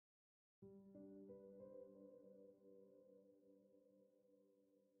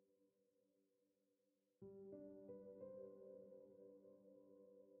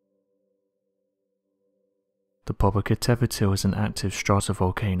The Popocatépetl is an active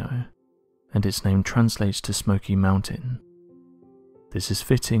stratovolcano, and its name translates to smoky mountain. This is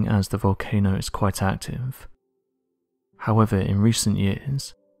fitting as the volcano is quite active. However, in recent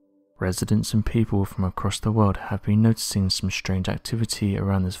years, residents and people from across the world have been noticing some strange activity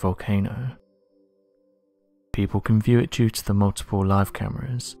around this volcano. People can view it due to the multiple live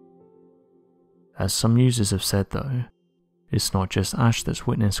cameras. As some users have said though, it's not just ash that's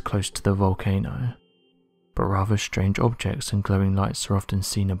witnessed close to the volcano, but rather strange objects and glowing lights are often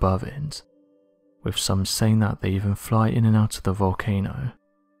seen above it, with some saying that they even fly in and out of the volcano.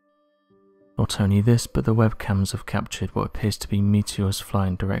 Not only this, but the webcams have captured what appears to be meteors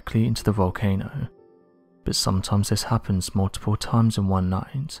flying directly into the volcano, but sometimes this happens multiple times in one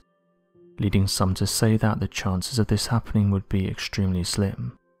night, leading some to say that the chances of this happening would be extremely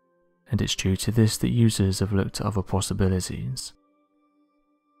slim, and it's due to this that users have looked at other possibilities.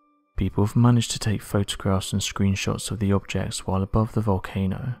 People have managed to take photographs and screenshots of the objects while above the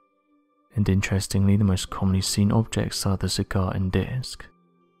volcano, and interestingly the most commonly seen objects are the cigar and disc.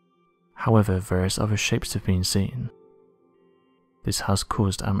 However, various other shapes have been seen. This has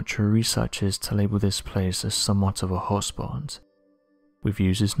caused amateur researchers to label this place as somewhat of a hotspot, with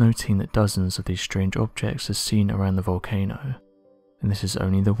users noting that dozens of these strange objects are seen around the volcano, and this is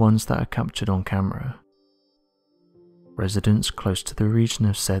only the ones that are captured on camera. Residents close to the region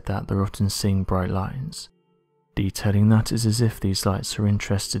have said that they're often seeing bright lights, detailing that it's as if these lights are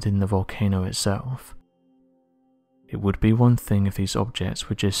interested in the volcano itself. It would be one thing if these objects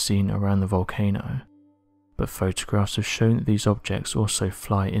were just seen around the volcano, but photographs have shown that these objects also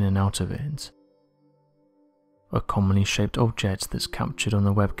fly in and out of it. A commonly shaped object that's captured on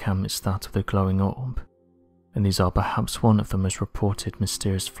the webcam is that of the glowing orb, and these are perhaps one of the most reported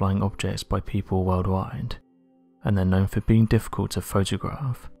mysterious flying objects by people worldwide, and they're known for being difficult to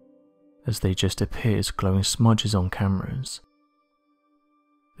photograph, as they just appear as glowing smudges on cameras.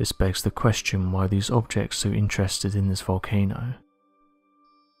 This begs the question why these objects are so interested in this volcano.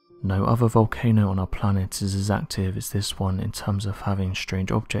 No other volcano on our planet is as active as this one in terms of having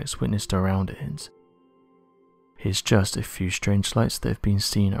strange objects witnessed around it. Here's just a few strange lights that have been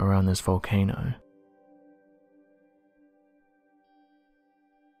seen around this volcano.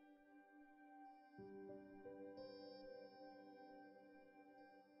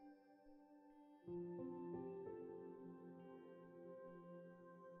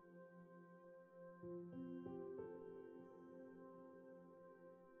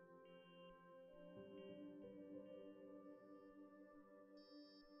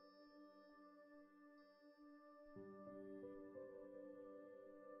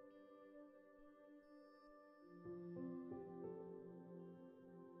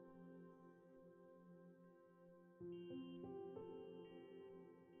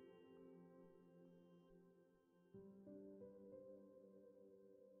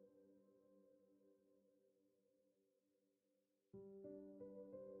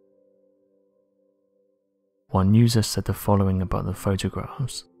 One user said the following about the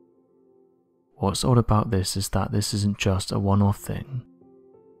photographs. What's odd about this is that this isn't just a one-off thing.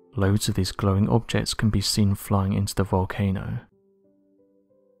 Loads of these glowing objects can be seen flying into the volcano.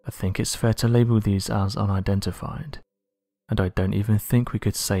 I think it's fair to label these as unidentified, and I don't even think we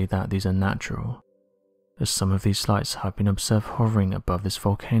could say that these are natural, as some of these lights have been observed hovering above this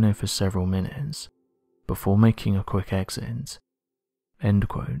volcano for several minutes, before making a quick exit." End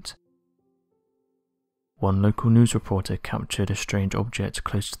quote. One local news reporter captured a strange object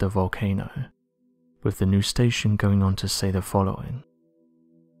close to the volcano, with the news station going on to say the following.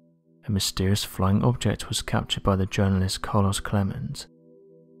 A mysterious flying object was captured by the journalist Carlos Clement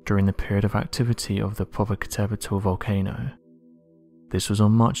during the period of activity of the Popocatépetl volcano. This was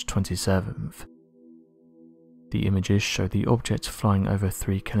on March 27th. The images show the object flying over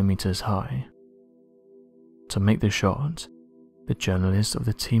 3 kilometers high. To make the shot, the journalist of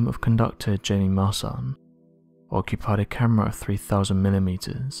the team of conductor Jamie Marsan occupied a camera of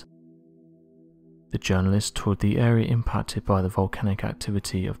 3000mm. The journalist toured the area impacted by the volcanic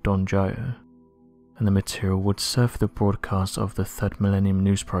activity of Don Joe, and the material would serve for the broadcast of the Third Millennium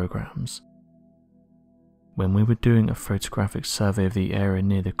news programs. When we were doing a photographic survey of the area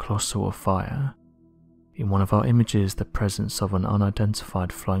near the colossal of fire, in one of our images the presence of an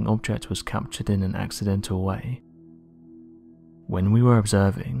unidentified flying object was captured in an accidental way. When we were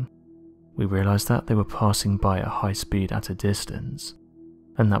observing, we realized that they were passing by at high speed at a distance,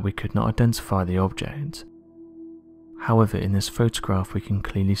 and that we could not identify the object. However, in this photograph we can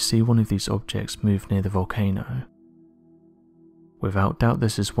clearly see one of these objects move near the volcano. Without doubt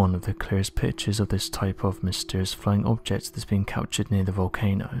this is one of the clearest pictures of this type of mysterious flying object that's been captured near the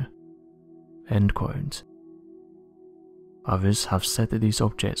volcano. End quote. Others have said that these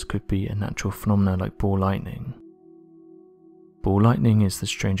objects could be a natural phenomena like ball lightning. Ball lightning is the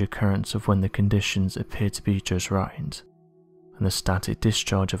strange occurrence of when the conditions appear to be just right, and the static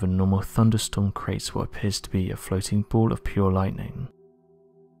discharge of a normal thunderstorm creates what appears to be a floating ball of pure lightning.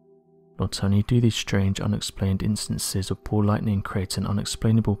 Not only do these strange unexplained instances of ball lightning create an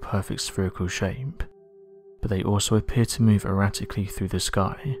unexplainable perfect spherical shape, but they also appear to move erratically through the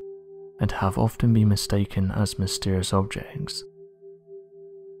sky, and have often been mistaken as mysterious objects.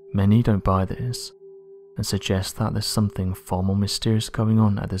 Many don't buy this, and suggest that there's something far more mysterious going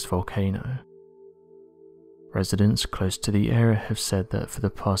on at this volcano. Residents close to the area have said that for the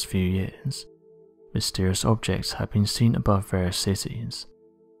past few years, mysterious objects have been seen above various cities,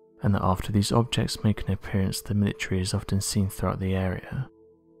 and that after these objects make an appearance, the military is often seen throughout the area.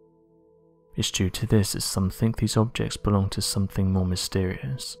 It's due to this that some think these objects belong to something more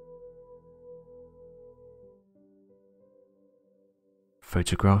mysterious.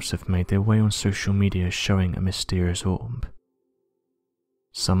 Photographs have made their way on social media showing a mysterious orb.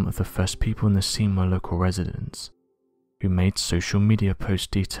 Some of the first people in the scene were local residents, who made social media posts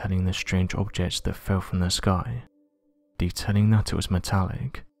detailing the strange objects that fell from the sky, detailing that it was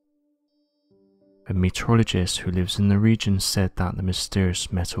metallic. A meteorologist who lives in the region said that the mysterious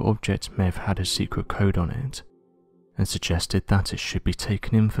metal object may have had a secret code on it, and suggested that it should be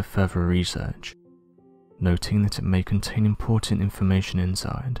taken in for further research, noting that it may contain important information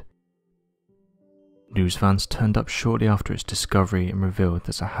inside. News vans turned up shortly after its discovery and revealed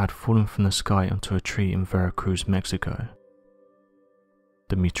that it had fallen from the sky onto a tree in Veracruz, Mexico.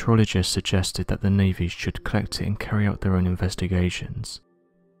 The meteorologist suggested that the Navy should collect it and carry out their own investigations.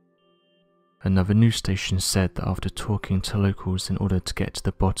 Another news station said that after talking to locals in order to get to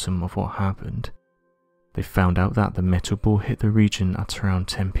the bottom of what happened, they found out that the metal ball hit the region at around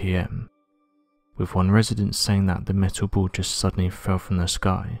 10 PM, with one resident saying that the metal ball just suddenly fell from the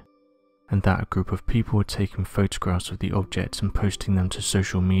sky, and that a group of people were taking photographs of the object and posting them to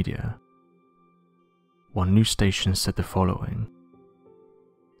social media. One news station said the following: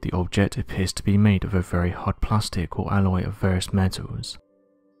 "The object appears to be made of a very hard plastic or alloy of various metals."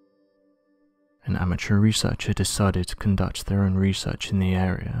 An amateur researcher decided to conduct their own research in the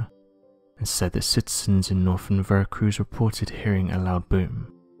area, and said that citizens in northern Veracruz reported hearing a loud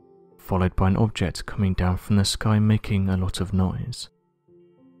boom, followed by an object coming down from the sky making a lot of noise.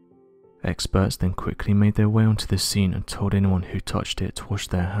 Experts then quickly made their way onto the scene and told anyone who touched it to wash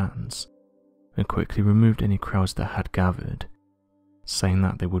their hands, and quickly removed any crowds that had gathered, saying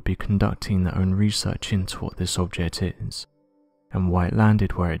that they would be conducting their own research into what this object is, and why it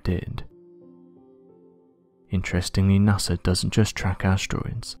landed where it did. Interestingly, NASA doesn't just track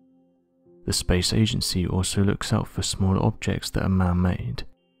asteroids. The space agency also looks out for smaller objects that are man-made,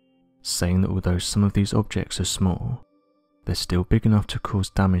 saying that although some of these objects are small, they're still big enough to cause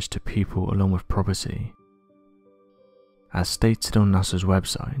damage to people along with property. As stated on NASA's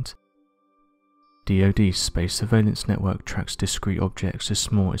website, DoD's Space Surveillance Network tracks discrete objects as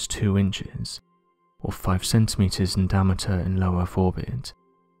small as 2 inches, or 5 centimeters in diameter in low Earth orbit,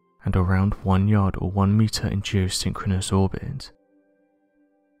 and around 1 yard or 1 meter in geosynchronous orbit.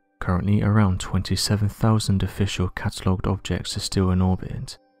 Currently, around 27,000 official catalogued objects are still in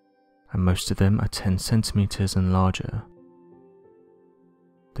orbit, and most of them are 10 centimeters and larger.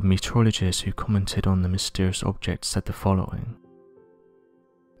 The meteorologist who commented on the mysterious object said the following: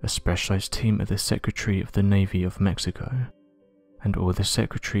 "A specialized team at the Secretary of the Navy of Mexico, and all the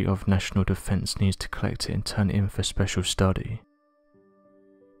Secretary of National Defense needs to collect it and turn it in for special study."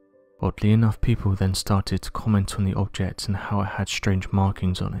 Oddly enough, people then started to comment on the object and how it had strange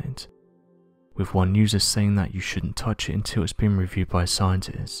markings on it, with one user saying that you shouldn't touch it until it's been reviewed by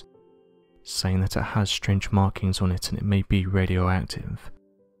scientists, saying that it has strange markings on it and it may be radioactive.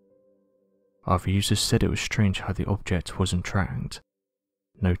 Other users said it was strange how the object wasn't tracked,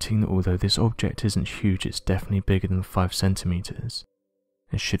 noting that although this object isn't huge, it's definitely bigger than 5 centimeters,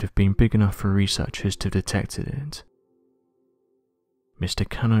 and should have been big enough for researchers to have detected it. Mr.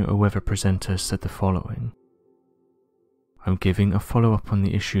 Cano, a weather presenter, said the following: "I'm giving a follow-up on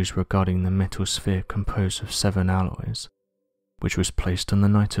the issues regarding the metal sphere composed of 7 alloys, which was placed on the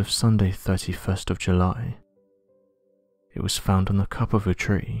night of Sunday 31st of July. It was found on the cup of a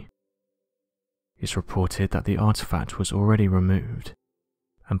tree. It's reported that the artifact was already removed,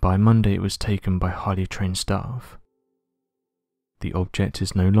 and by Monday it was taken by highly trained staff. The object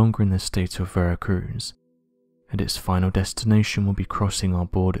is no longer in the state of Veracruz, and its final destination will be crossing our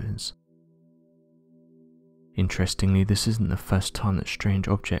borders." Interestingly, this isn't the first time that strange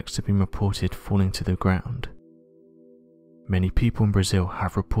objects have been reported falling to the ground. Many people in Brazil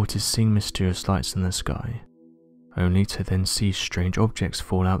have reported seeing mysterious lights in the sky, only to then see strange objects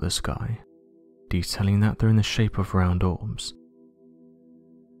fall out the sky, detailing that they're in the shape of round orbs.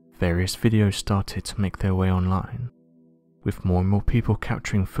 Various videos started to make their way online, with more and more people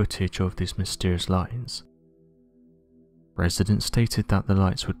capturing footage of these mysterious lights. Residents stated that the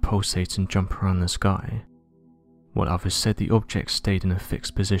lights would pulsate and jump around the sky, while others said the objects stayed in a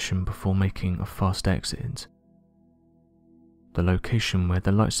fixed position before making a fast exit. The location where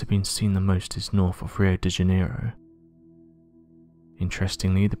the lights have been seen the most is north of Rio de Janeiro.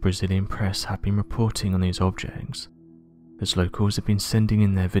 Interestingly, the Brazilian press have been reporting on these objects, as locals have been sending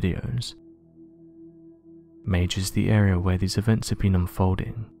in their videos. Major is the area where these events have been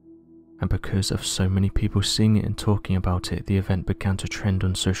unfolding, and because of so many people seeing it and talking about it, the event began to trend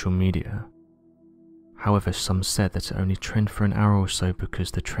on social media. However, some said that it only trended for an hour or so because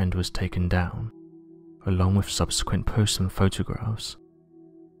the trend was taken down, along with subsequent posts and photographs.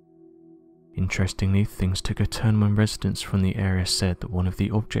 Interestingly, things took a turn when residents from the area said that one of the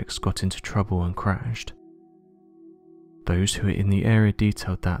objects got into trouble and crashed. Those who were in the area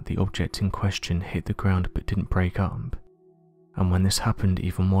detailed that the object in question hit the ground but didn't break up, and when this happened,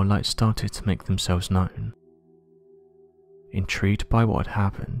 even more lights started to make themselves known. Intrigued by what had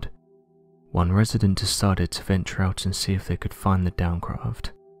happened, one resident decided to venture out and see if they could find the downed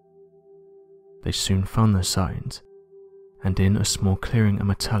craft. They soon found the site, and in a small clearing a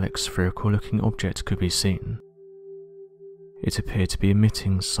metallic spherical-looking object could be seen. It appeared to be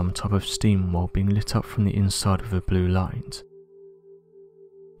emitting some type of steam while being lit up from the inside with a blue light.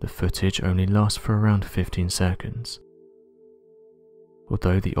 The footage only lasts for around 15 seconds.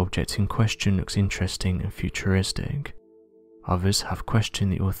 Although the object in question looks interesting and futuristic, others have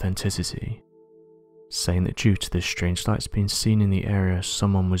questioned the authenticity, saying that due to the strange lights being seen in the area,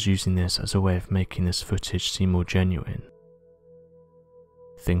 someone was using this as a way of making this footage seem more genuine.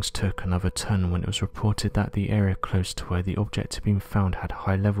 Things took another turn when it was reported that the area close to where the object had been found had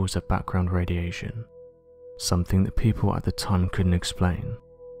high levels of background radiation, something that people at the time couldn't explain.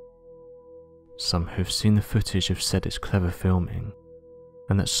 Some who have seen the footage have said it's clever filming,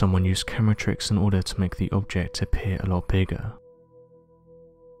 and that someone used camera tricks in order to make the object appear a lot bigger.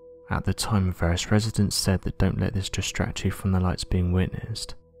 At the time, various residents said that don't let this distract you from the lights being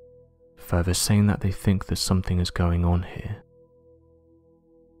witnessed, further saying that they think that something is going on here.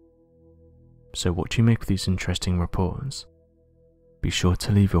 So what do you make of these interesting reports? Be sure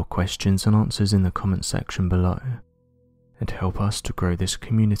to leave your questions and answers in the comment section below, and help us to grow this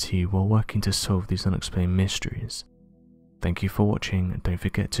community while working to solve these unexplained mysteries. Thank you for watching, and don't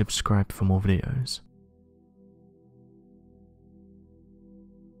forget to subscribe for more videos.